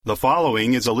The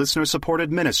following is a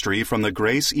listener-supported ministry from the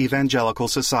Grace Evangelical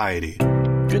Society.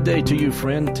 Good day to you,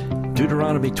 friend.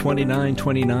 Deuteronomy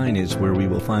 29:29 is where we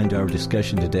will find our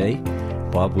discussion today.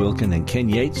 Bob Wilkin and Ken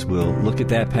Yates will look at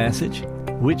that passage,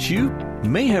 which you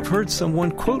may have heard someone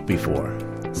quote before.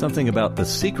 Something about the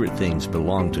secret things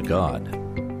belong to God.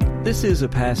 This is a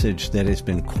passage that has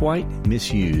been quite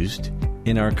misused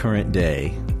in our current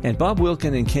day. And Bob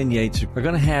Wilkin and Ken Yates are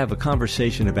going to have a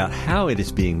conversation about how it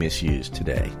is being misused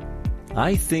today.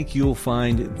 I think you'll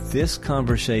find this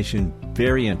conversation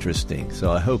very interesting,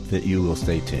 so I hope that you will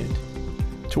stay tuned.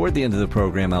 Toward the end of the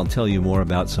program, I'll tell you more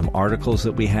about some articles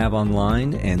that we have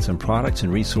online and some products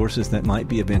and resources that might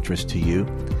be of interest to you,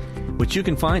 which you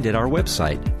can find at our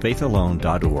website,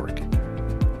 faithalone.org.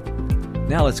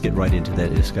 Now let's get right into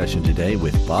that discussion today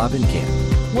with Bob and Ken.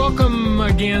 Welcome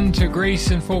again to Grace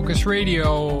and Focus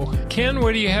Radio. Ken,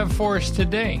 what do you have for us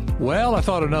today? Well, I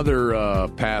thought another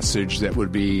passage that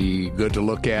would be good to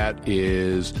look at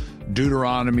is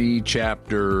Deuteronomy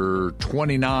chapter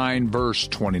 29, verse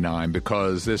 29,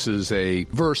 because this is a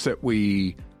verse that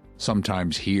we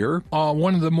sometimes hear.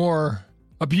 One of the more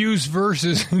abused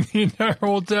verses in the entire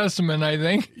Old Testament, I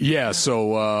think. Yeah,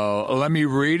 so let me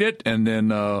read it, and then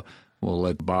we'll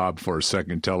let Bob for a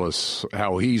second tell us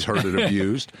how he's heard it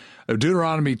abused.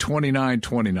 Deuteronomy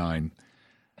 29:29.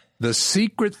 The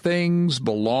secret things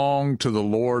belong to the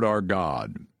Lord our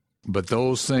God, but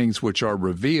those things which are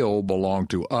revealed belong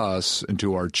to us and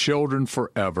to our children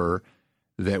forever,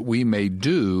 that we may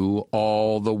do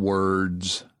all the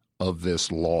words of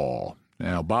this law.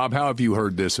 Now, Bob, how have you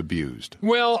heard this abused?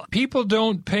 Well, people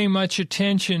don't pay much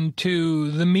attention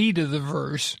to the meat of the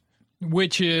verse,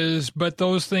 which is, but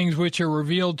those things which are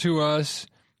revealed to us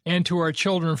and to our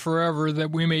children forever, that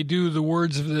we may do the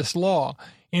words of this law.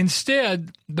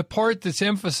 Instead, the part that's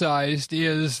emphasized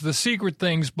is the secret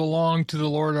things belong to the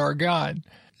Lord our God.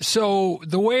 So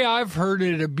the way I've heard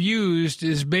it abused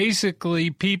is basically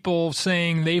people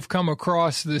saying they've come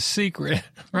across this secret,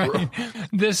 right?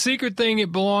 This secret thing,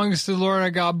 it belongs to the Lord our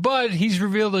God, but he's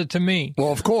revealed it to me.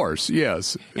 Well, of course,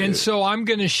 yes. And so I'm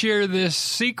going to share this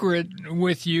secret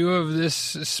with you of this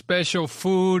special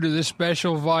food or this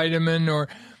special vitamin or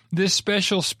this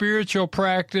special spiritual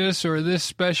practice or this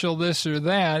special this or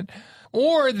that.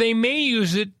 Or they may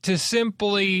use it to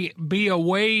simply be a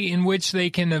way in which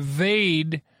they can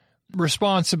evade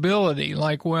responsibility.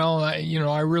 Like, well,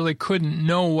 I really couldn't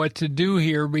know what to do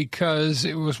here because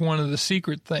it was one of the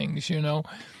secret things,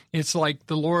 It's like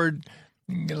the Lord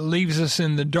leaves us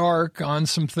in the dark on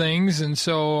some things, and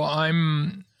so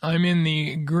I'm in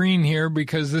the green here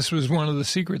because this was one of the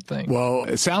secret things. Well,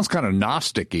 it sounds kind of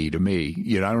Gnostic-y to me.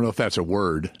 I don't know if that's a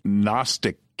word,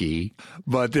 Gnostic-y,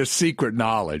 but this secret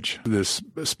knowledge, this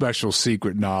special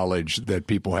secret knowledge that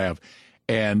people have.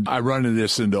 And I run into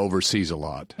this overseas a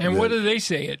lot. And what do they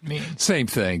say it means? Same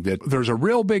thing, that there's a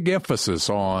real big emphasis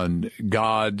on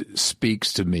God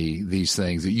speaks to me these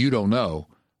things that you don't know,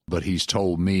 but he's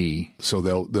told me. So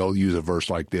they'll use a verse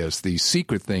like this. These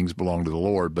secret things belong to the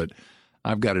Lord, but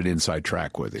I've got an inside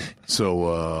track with him.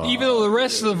 So even though the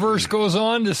rest of the verse goes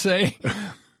on to say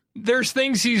there's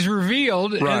things he's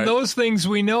revealed, right, and those things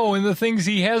we know, and the things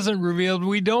he hasn't revealed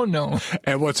we don't know.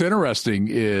 And what's interesting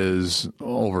is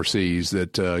overseas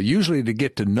that usually to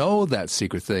get to know that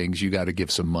secret things, you got to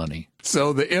give some money.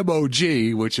 So the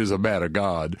MOG, which is a man of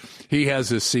God, he has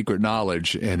this secret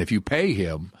knowledge, and if you pay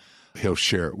him, he'll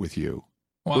share it with you.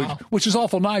 Wow. Which is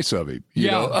awful nice of him.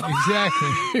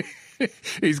 Exactly.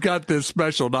 He's got this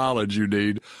special knowledge you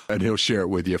need, and he'll share it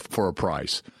with you for a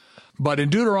price. But in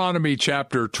Deuteronomy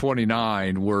chapter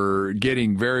 29, we're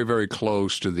getting very, very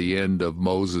close to the end of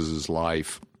Moses'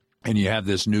 life, and you have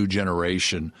this new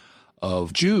generation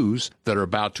of Jews that are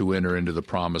about to enter into the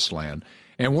Promised Land.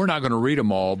 And we're not going to read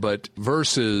them all, but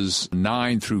verses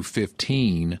 9 through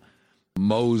 15,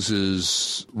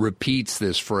 Moses repeats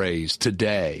this phrase,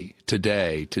 today,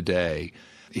 today, today.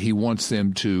 He wants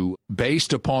them to,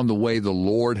 based upon the way the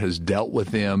Lord has dealt with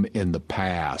them in the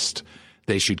past,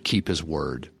 they should keep his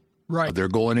word. Right. They're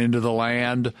going into the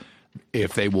land.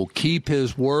 If they will keep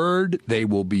his word, they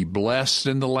will be blessed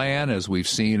in the land, as we've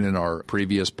seen in our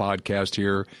previous podcast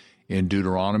here in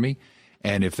Deuteronomy.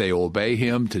 And if they obey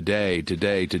him today,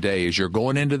 as you're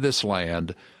going into this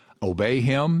land, obey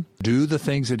him, do the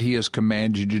things that he has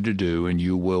commanded you to do, and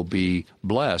you will be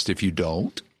blessed. If you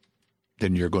don't,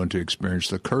 then you're going to experience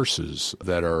the curses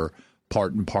that are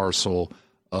part and parcel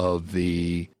of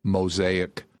the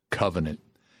Mosaic covenant.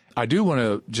 I do want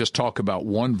to just talk about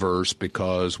one verse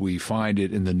because we find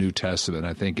it in the New Testament.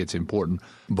 I think it's important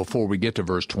before we get to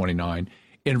verse 29.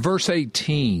 In verse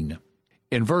 18,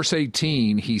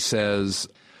 he says,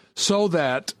 so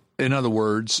that In other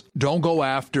words, don't go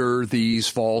after these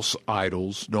false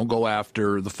idols. Don't go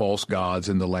after the false gods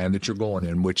in the land that you're going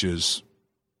in, which is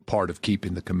part of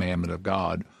keeping the commandment of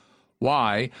God.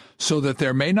 Why? So that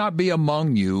there may not be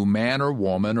among you man or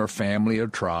woman or family or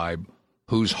tribe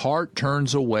whose heart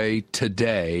turns away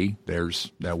today,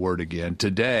 there's that word again,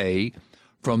 today,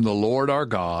 from the Lord our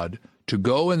God, to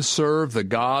go and serve the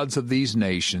gods of these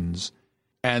nations,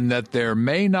 and that there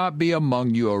may not be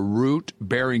among you a root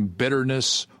bearing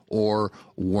bitterness or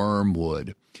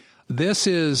wormwood. This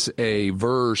is a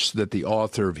verse that the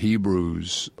author of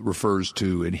Hebrews refers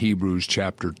to in Hebrews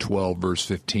chapter 12, verse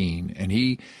 15. And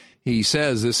he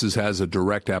says this has a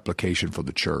direct application for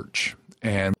the church.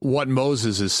 And what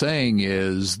Moses is saying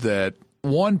is that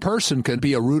one person can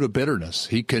be a root of bitterness.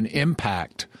 He can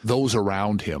impact those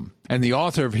around him. And the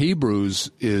author of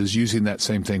Hebrews is using that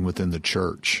same thing within the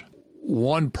church.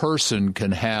 One person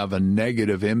can have a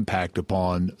negative impact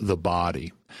upon the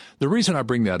body. The reason I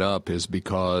bring that up is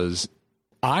because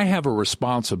I have a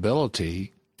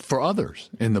responsibility for others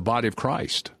in the body of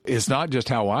Christ. It's not just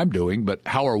how I'm doing, but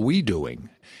how are we doing?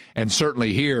 And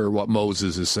certainly here, what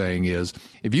Moses is saying is,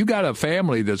 if you got a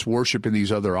family that's worshiping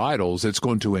these other idols, it's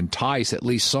going to entice at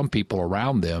least some people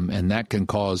around them, and that can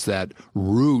cause that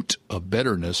root of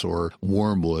bitterness or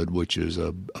wormwood, which is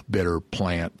a bitter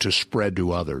plant, to spread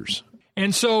to others.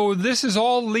 And so this is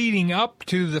all leading up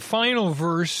to the final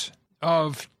verse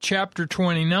of chapter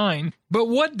 29. But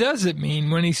what does it mean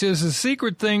when he says the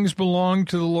secret things belong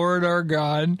to the Lord our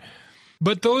God,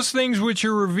 but those things which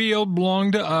are revealed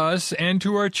belong to us and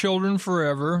to our children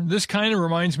forever? This kind of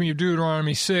reminds me of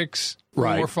Deuteronomy 6,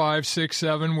 right. 4, 5, 6,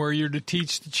 7, where you're to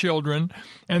teach the children.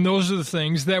 And those are the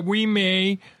things that we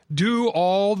may do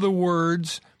all the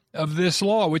words of this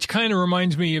law, which kind of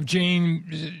reminds me of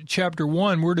James chapter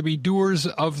 1. We're to be doers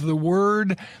of the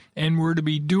word, and we're to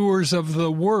be doers of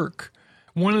the work.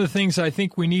 One of the things I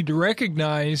think we need to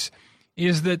recognize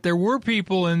is that there were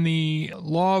people in the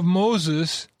law of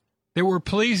Moses that were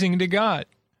pleasing to God.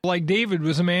 Like David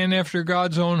was a man after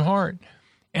God's own heart.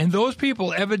 And those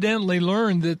people evidently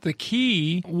learned that the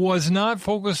key was not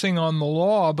focusing on the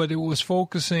law, but it was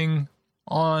focusing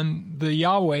on the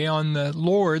Yahweh, on the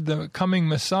Lord, the coming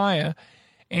Messiah,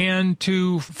 and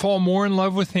to fall more in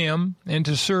love with him and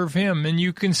to serve him. And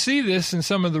you can see this in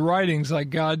some of the writings, like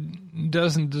God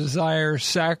doesn't desire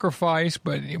sacrifice,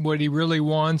 but what he really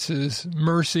wants is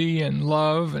mercy and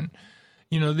love and,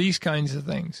 these kinds of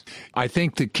things. I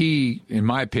think the key, in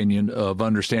my opinion, of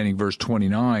understanding verse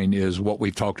 29 is what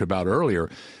we've talked about earlier.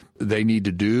 They need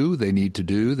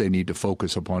to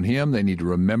focus upon him. They need to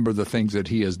remember the things that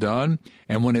he has done.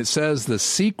 And when it says the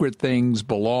secret things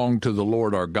belong to the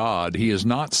Lord our God, he is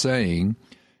not saying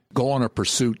go on a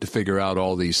pursuit to figure out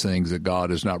all these things that God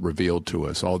has not revealed to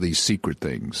us, all these secret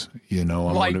things,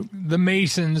 Like the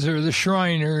Masons or the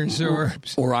Shriners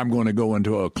or I'm going to go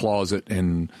into a closet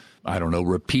and,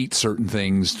 repeat certain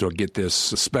things to get this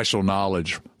special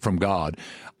knowledge from God.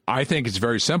 I think it's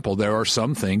very simple. There are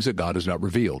some things that God has not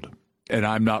revealed, and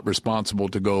I'm not responsible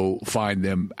to go find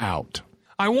them out.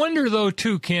 I wonder, though,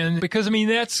 too, Ken, because,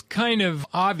 that's kind of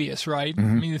obvious, right?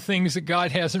 Mm-hmm. The things that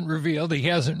God hasn't revealed, he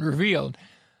hasn't revealed.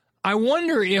 I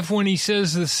wonder if when he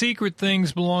says the secret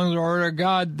things belong to the Lord our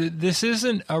God, that this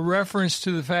isn't a reference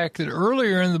to the fact that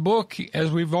earlier in the book,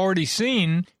 as we've already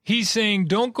seen, he's saying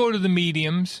don't go to the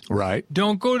mediums. Right.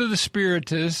 Don't go to the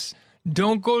spiritists.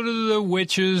 Don't go to the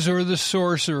witches or the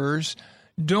sorcerers.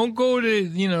 Don't go to,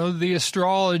 the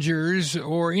astrologers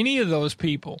or any of those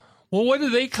people. Well, what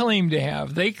do they claim to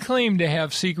have? They claim to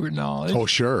have secret knowledge. Oh,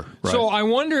 sure. Right. So I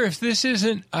wonder if this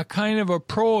isn't a kind of a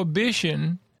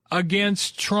prohibition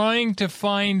against trying to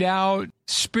find out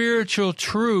spiritual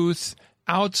truth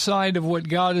outside of what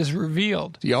God has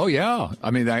revealed. Oh, yeah.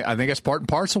 I think that's part and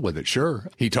parcel with it, sure.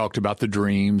 He talked about the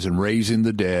dreams and raising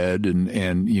the dead and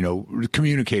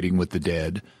communicating with the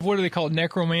dead. What are they called,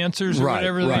 necromancers or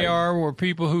whatever they are, or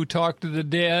people who talk to the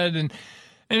dead.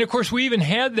 And of course, we even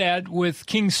had that with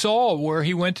King Saul, where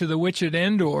he went to the witch at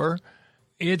Endor.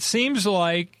 It seems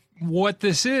like what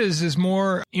this is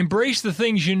more embrace the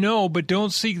things you know, but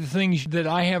don't seek the things that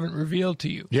I haven't revealed to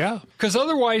you. Yeah. Because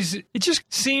otherwise, it just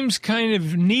seems kind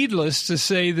of needless to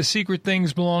say the secret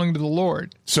things belong to the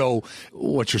Lord. So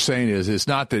what you're saying is it's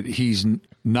not that he's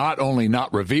not only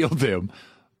not revealed them,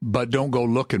 but don't go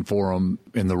looking for them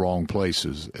in the wrong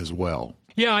places as well.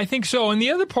 Yeah, I think so. And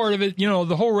the other part of it,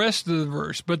 the whole rest of the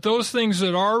verse, but those things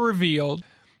that are revealed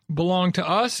belong to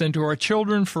us and to our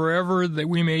children forever, that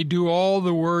we may do all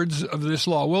the words of this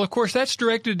law. Well, of course, that's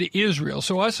directed to Israel.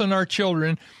 So us and our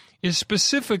children is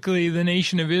specifically the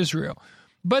nation of Israel.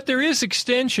 But there is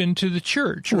extension to the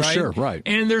church, right? Sure, right.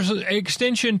 And there's an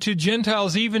extension to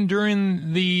Gentiles even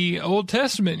during the Old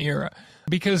Testament era,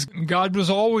 because God was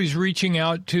always reaching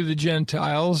out to the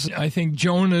Gentiles. I think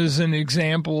Jonah is an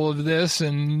example of this,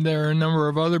 and there are a number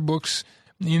of other books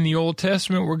in the Old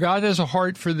Testament where God has a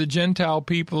heart for the Gentile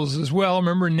peoples as well.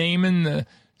 Remember Naaman, the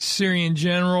Syrian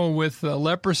general with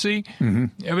leprosy? Mm-hmm.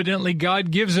 Evidently, God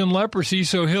gives him leprosy,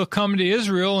 so he'll come to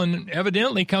Israel and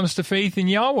evidently comes to faith in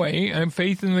Yahweh and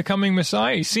faith in the coming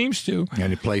Messiah. He seems to.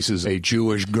 And he places a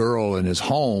Jewish girl in his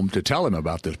home to tell him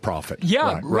about this prophet.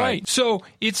 Yeah, right. So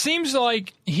it seems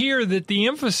like here that the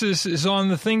emphasis is on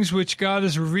the things which God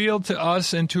has revealed to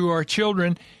us and to our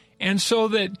children, and so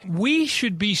that we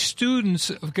should be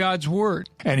students of God's Word.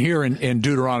 And here in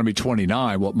Deuteronomy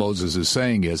 29, what Moses is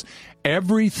saying is,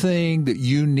 everything that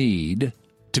you need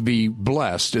to be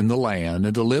blessed in the land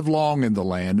and to live long in the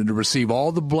land and to receive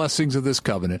all the blessings of this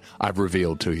covenant, I've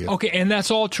revealed to you. Okay, and that's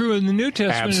all true in the New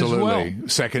Testament as well. Absolutely.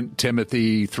 2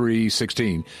 Timothy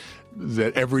 3:16.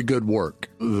 That every good work,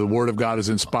 the Word of God is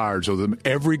inspired, so that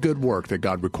every good work that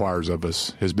God requires of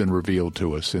us has been revealed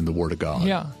to us in the Word of God.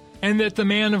 Yeah. And that the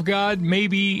man of God may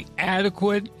be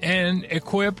adequate and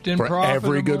equipped and for profitable.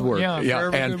 Every good work. Yeah,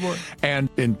 for every good work. And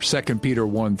in 2 Peter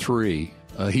 1:3,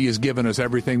 he has given us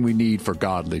everything we need for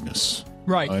godliness.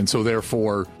 Right. And so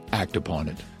therefore, act upon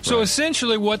it. So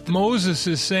essentially what Moses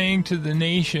is saying to the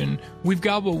nation, we've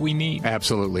got what we need.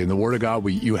 Absolutely. In the Word of God,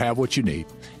 you have what you need.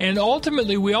 And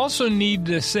ultimately, we also need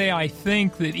to say, I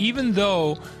think, that even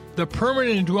though the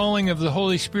permanent indwelling of the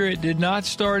Holy Spirit did not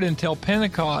start until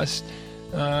Pentecost,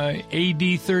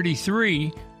 AD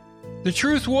 33, the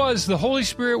truth was the Holy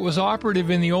Spirit was operative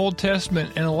in the Old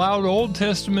Testament and allowed Old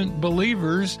Testament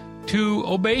believers to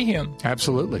obey Him.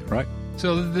 Absolutely, right.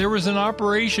 So there was an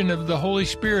operation of the Holy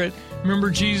Spirit.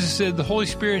 Remember, Jesus said the Holy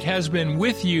Spirit has been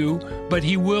with you, but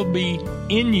He will be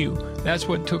in you. That's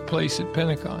what took place at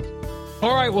Pentecost.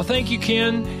 All right, well, thank you,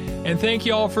 Ken, and thank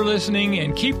you all for listening,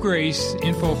 and keep grace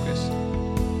in focus.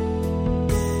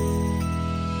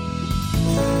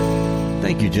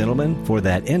 Thank you, gentlemen, for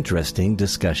that interesting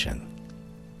discussion.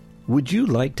 Would you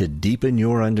like to deepen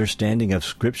your understanding of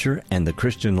Scripture and the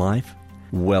Christian life?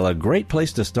 Well, a great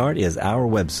place to start is our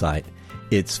website.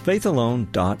 It's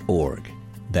faithalone.org.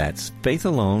 That's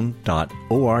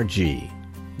faithalone.org.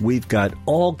 We've got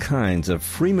all kinds of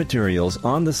free materials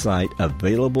on the site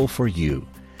available for you.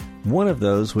 One of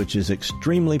those, which is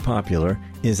extremely popular,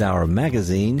 is our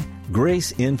magazine,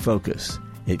 Grace in Focus.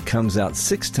 It comes out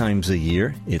 6 times a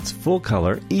year. It's full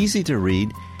color, easy to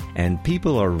read, and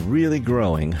people are really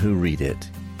growing who read it.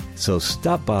 So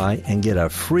stop by and get a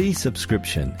free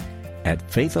subscription at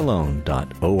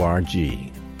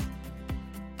faithalone.org.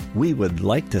 We would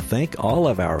like to thank all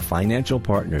of our financial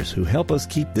partners who help us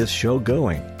keep this show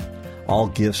going. All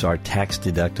gifts are tax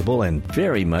deductible and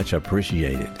very much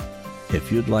appreciated.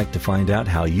 If you'd like to find out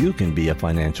how you can be a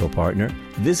financial partner,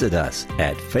 visit us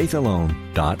at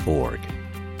faithalone.org.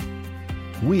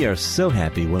 We are so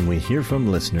happy when we hear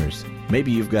from listeners.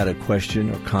 Maybe you've got a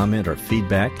question or comment or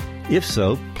feedback. If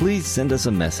so, please send us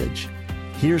a message.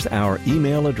 Here's our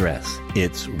email address.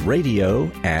 It's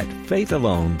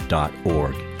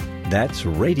radio@faithalone.org. That's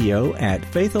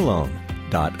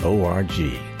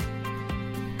radio@faithalone.org.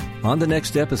 On the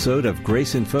next episode of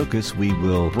Grace in Focus, we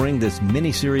will bring this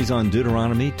mini-series on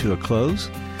Deuteronomy to a close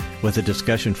with a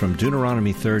discussion from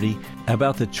Deuteronomy 30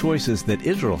 about the choices that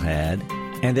Israel had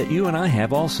and that you and I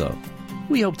have also.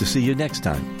 We hope to see you next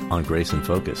time on Grace in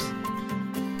Focus.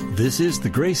 This is the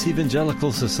Grace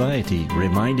Evangelical Society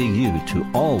reminding you to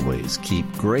always keep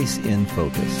grace in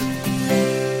focus.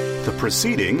 The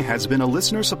proceeding has been a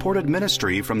listener-supported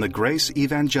ministry from the Grace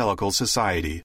Evangelical Society.